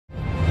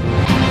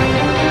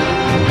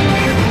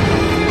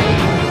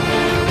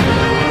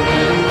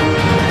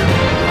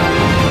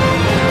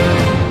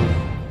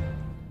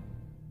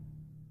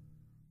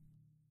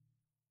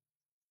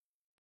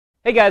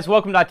Hey guys,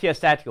 welcome to ITS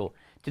Tactical.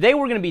 Today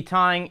we're going to be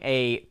tying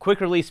a quick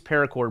release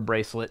paracord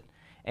bracelet,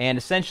 and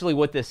essentially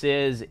what this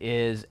is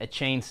a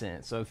chain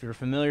sennit. So if you're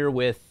familiar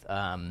with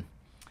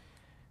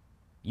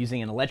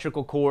using an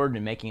electrical cord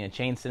and making a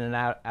chain sennit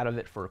out of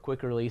it for a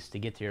quick release to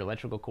get to your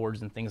electrical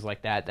cords and things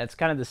like that, that's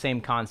kind of the same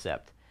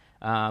concept.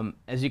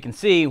 As you can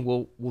see,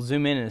 we'll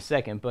zoom in a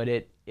second, but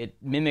it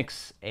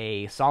mimics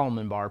a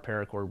Solomon bar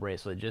paracord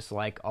bracelet, just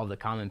like all the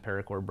common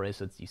paracord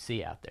bracelets you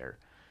see out there.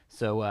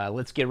 So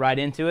let's get right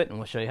into it and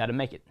we'll show you how to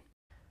make it.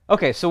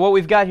 Okay, so what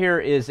we've got here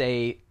is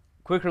a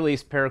quick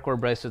release paracord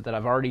bracelet that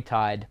I've already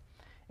tied,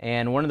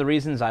 and one of the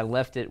reasons I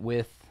left it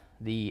with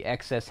the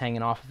excess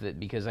hanging off of it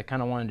because I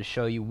kind of wanted to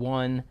show you,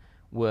 one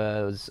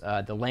was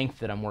the length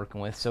that I'm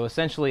working with. So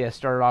essentially I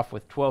started off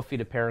with 12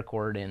 feet of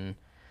paracord, and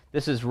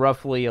this is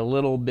roughly a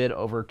little bit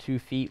over 2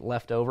 feet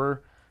left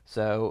over.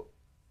 So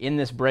in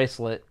this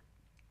bracelet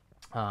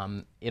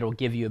it'll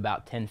give you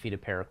about 10 feet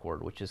of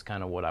paracord, which is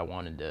kind of what I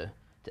wanted to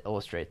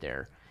illustrate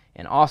there,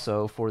 and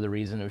also for the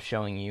reason of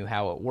showing you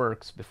how it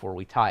works before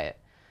we tie it.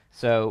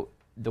 So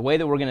the way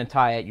that we're going to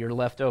tie it, you're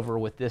left over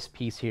with this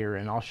piece here,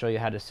 and I'll show you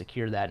how to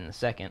secure that in a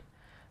second.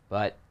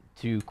 But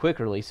to quick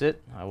release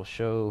it, I will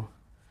show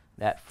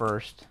that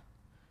first,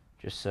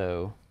 just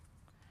so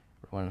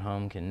everyone at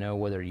home can know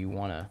whether you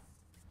want to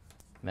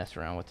mess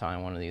around with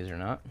tying one of these or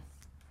not.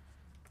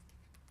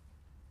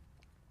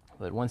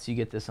 But once you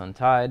get this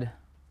untied,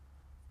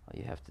 all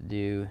you have to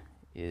do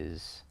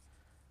is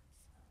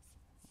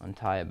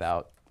untie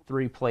about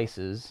 3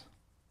 places,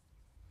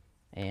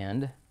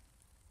 and it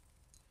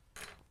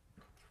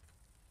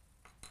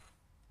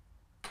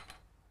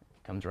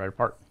comes right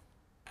apart.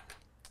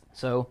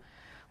 So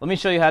let me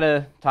show you how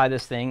to tie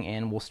this thing,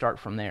 and we'll start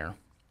from there.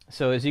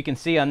 So as you can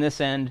see on this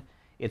end,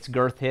 it's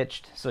girth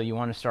hitched, so you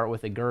want to start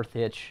with a girth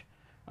hitch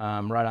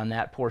right on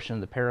that portion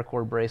of the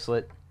paracord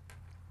bracelet.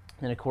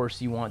 And of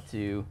course you want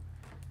to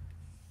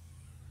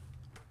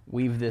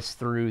weave this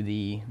through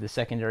the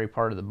secondary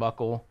part of the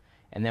buckle.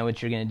 And then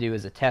what you're going to do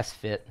is a test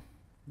fit,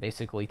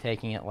 basically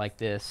taking it like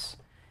this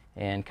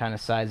and kind of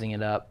sizing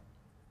it up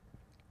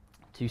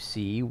to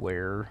see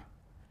where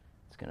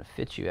it's going to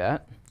fit you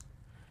at.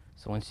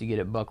 So once you get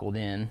it buckled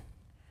in,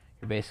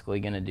 you're basically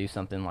going to do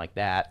something like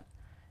that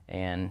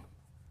and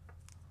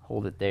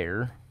hold it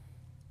there.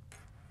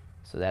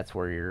 So that's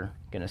where you're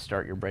going to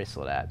start your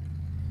bracelet at.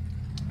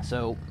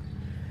 So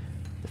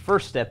the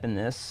first step in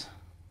this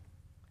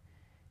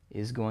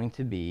is going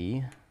to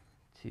be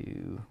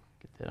to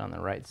get that on the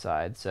right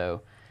side.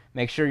 So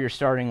make sure you're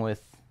starting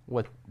with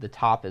what the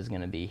top is going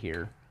to be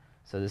here.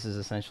 So this is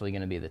essentially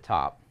going to be the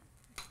top.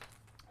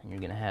 And you're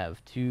going to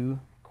have 2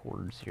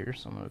 cords here,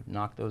 so I'm going to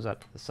knock those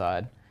out to the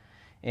side.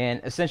 And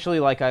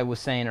essentially, like I was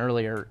saying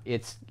earlier,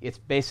 it's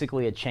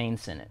basically a chain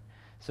sennit.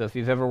 So if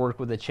you've ever worked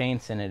with a chain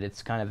sennit,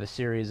 it's kind of a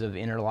series of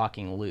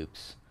interlocking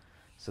loops.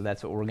 So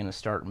that's what we're going to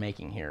start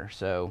making here.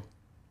 So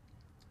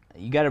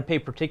you got to pay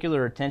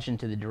particular attention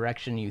to the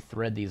direction you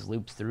thread these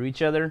loops through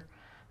each other,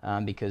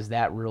 because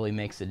that really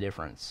makes a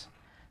difference.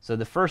 So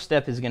the first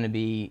step is going to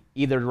be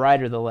either the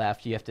right or the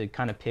left. You have to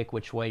kind of pick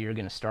which way you're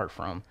going to start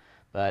from.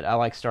 But I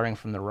like starting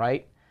from the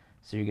right.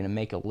 So you're going to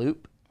make a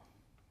loop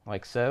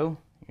like so.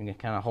 You're going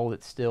to kind of hold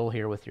it still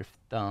here with your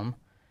thumb,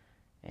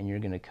 and you're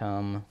going to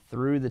come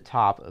through the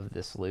top of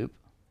this loop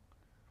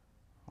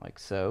like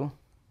so.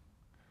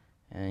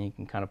 And you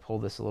can kind of pull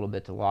this a little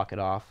bit to lock it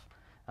off.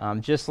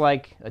 Just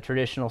like a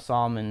traditional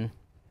Solomon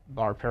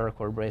bar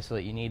paracord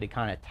bracelet, you need to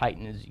kind of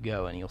tighten as you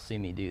go, and you'll see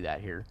me do that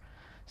here.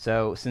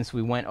 So since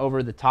we went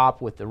over the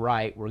top with the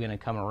right, we're going to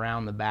come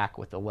around the back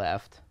with the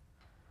left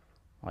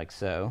like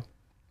so.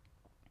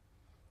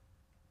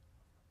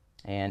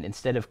 And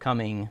instead of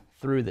coming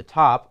through the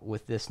top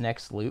with this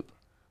next loop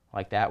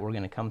like that, we're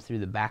going to come through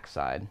the back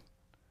side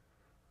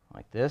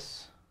like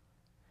this.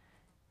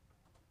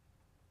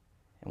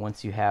 And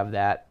once you have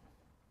that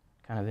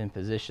kind of in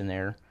position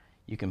there,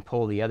 you can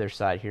pull the other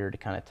side here to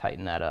kind of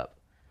tighten that up.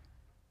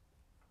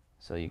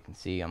 So you can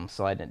see I'm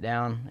sliding it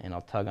down, and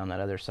I'll tug on that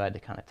other side to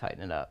kind of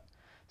tighten it up.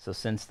 So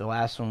since the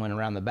last one went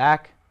around the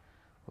back,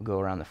 we'll go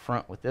around the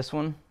front with this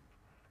one.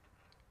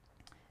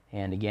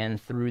 And again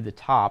through the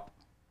top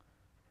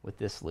with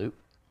this loop.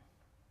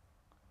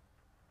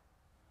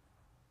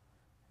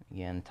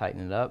 Again,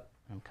 tighten it up.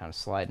 I'm kind of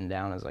sliding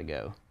down as I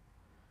go.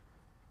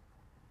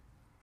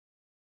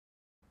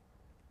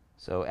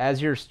 So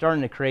as you're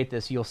starting to create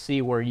this, you'll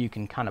see where you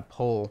can kind of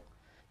pull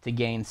to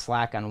gain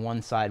slack on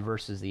one side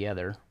versus the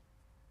other.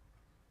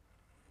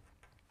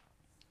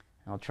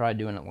 I'll try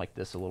doing it like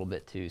this a little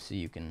bit too, so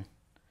you can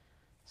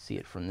see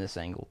it from this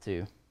angle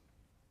too.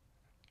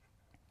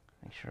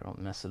 Make sure I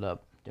don't mess it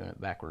up doing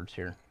it backwards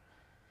here.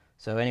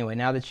 So anyway,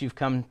 now that you've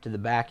come to the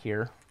back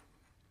here,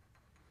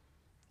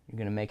 you're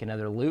going to make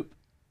another loop.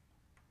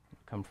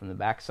 Come from the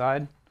back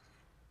side,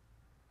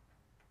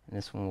 and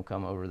this one will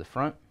come over the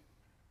front.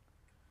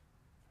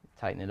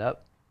 Tighten it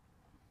up,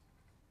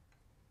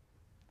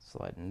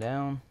 sliding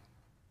down,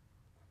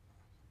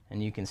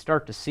 and you can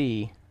start to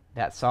see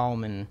that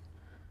Solomon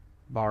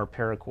bar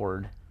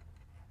paracord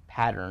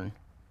pattern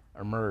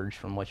emerge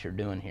from what you're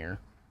doing here.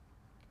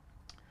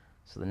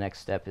 So the next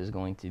step is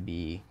going to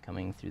be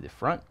coming through the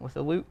front with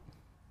a loop,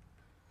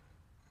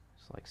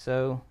 just like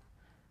so,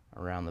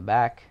 around the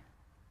back,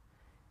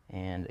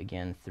 and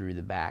again through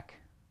the back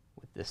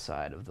with this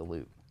side of the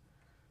loop.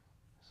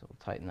 So we'll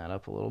tighten that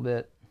up a little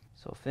bit.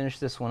 So I'll finish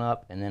this one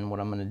up, and then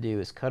what I'm going to do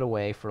is cut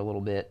away for a little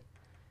bit,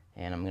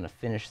 and I'm going to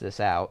finish this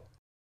out,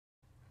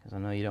 because I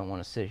know you don't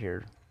want to sit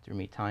here through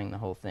me tying the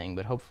whole thing,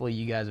 but hopefully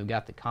you guys have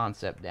got the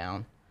concept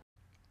down.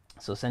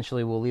 So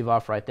essentially we'll leave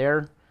off right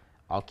there.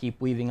 I'll keep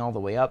weaving all the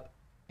way up,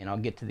 and I'll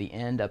get to the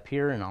end up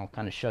here, and I'll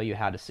kind of show you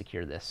how to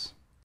secure this.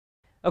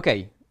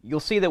 Okay, you'll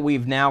see that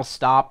we've now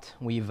stopped.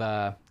 We've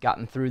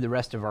gotten through the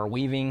rest of our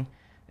weaving,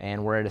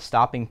 and we're at a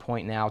stopping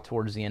point now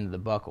towards the end of the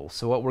buckle.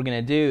 So what we're going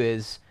to do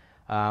is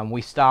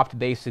we stopped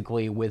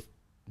basically with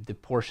the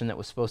portion that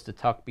was supposed to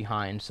tuck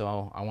behind,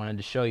 so I wanted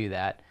to show you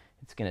that.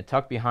 It's going to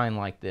tuck behind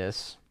like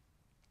this,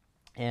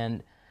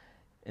 and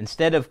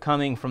instead of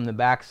coming from the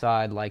back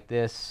side like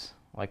this,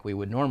 like we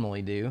would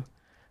normally do,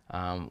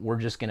 we're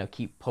just going to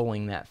keep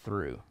pulling that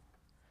through.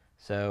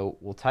 So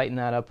we'll tighten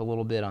that up a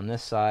little bit on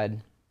this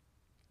side,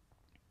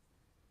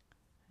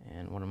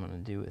 and what I'm going to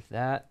do with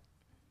that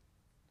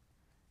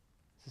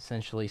is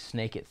essentially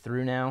snake it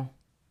through now.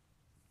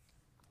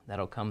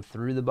 That'll come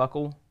through the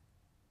buckle,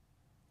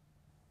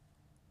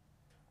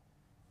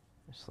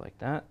 just like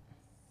that.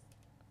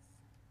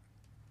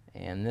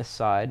 And this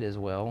side as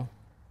well.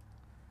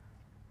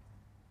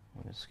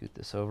 I'm going to scoot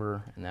this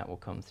over, and that will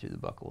come through the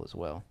buckle as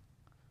well.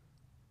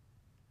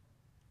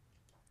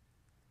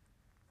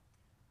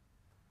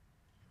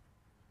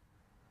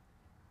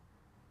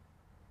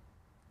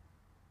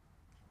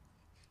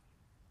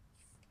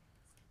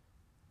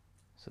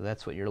 So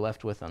that's what you're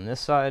left with on this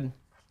side,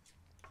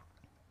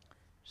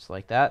 just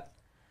like that.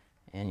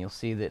 And you'll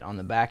see that on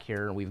the back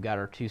here we've got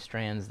our two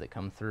strands that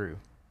come through.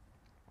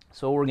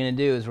 So what we're going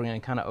to do is we're going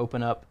to kind of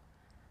open up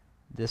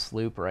this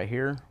loop right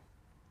here,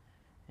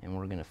 and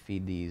we're going to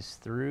feed these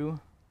through.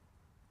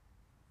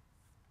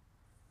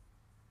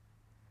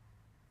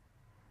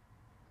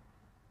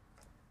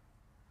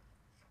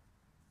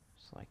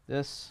 Just like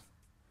this.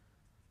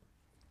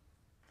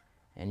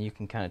 And you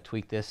can kind of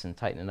tweak this and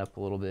tighten it up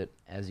a little bit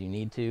as you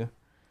need to.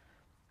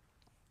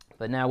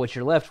 But now what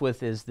you're left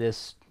with is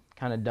this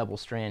kind of double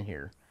strand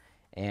here.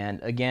 And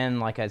again,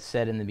 like I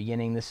said in the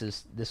beginning, this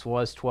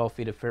was 12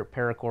 feet of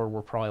paracord.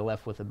 We're probably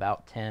left with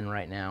about 10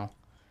 right now,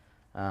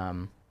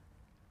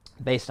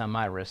 based on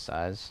my wrist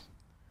size.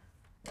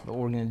 But what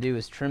we're going to do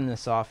is trim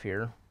this off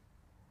here.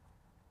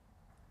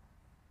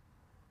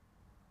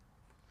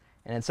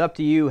 And it's up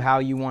to you how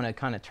you want to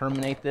kind of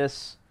terminate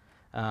this.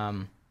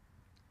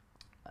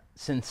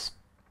 Since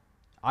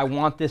I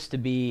want this to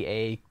be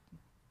a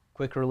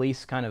quick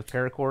release kind of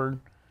paracord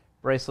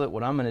bracelet,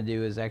 what I'm going to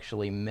do is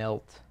actually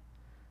melt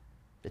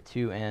the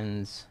two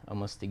ends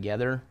almost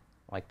together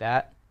like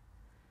that.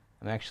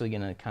 I'm actually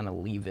going to kind of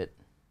leave it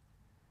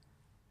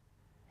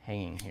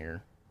hanging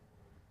here.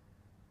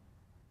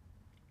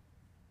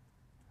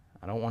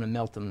 I don't want to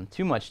melt them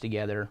too much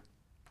together,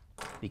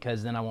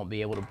 because then I won't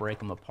be able to break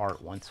them apart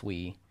once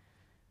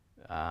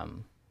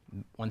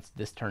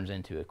this turns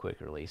into a quick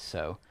release.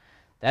 So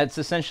that's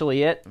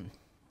essentially it.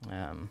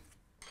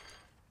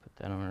 Put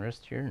that on my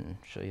wrist here and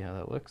show you how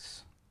that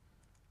looks.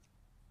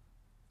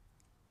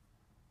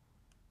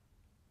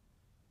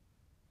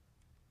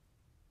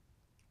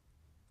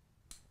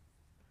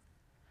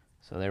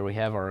 So there we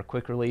have our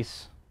quick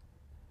release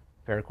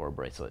paracord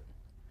bracelet.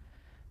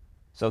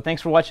 So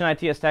thanks for watching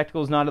ITS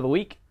Tactical's Knot of the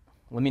Week.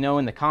 Let me know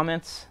in the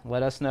comments.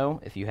 Let us know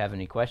if you have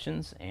any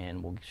questions,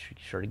 and we'll be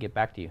sure to get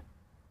back to you.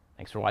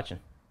 Thanks for watching.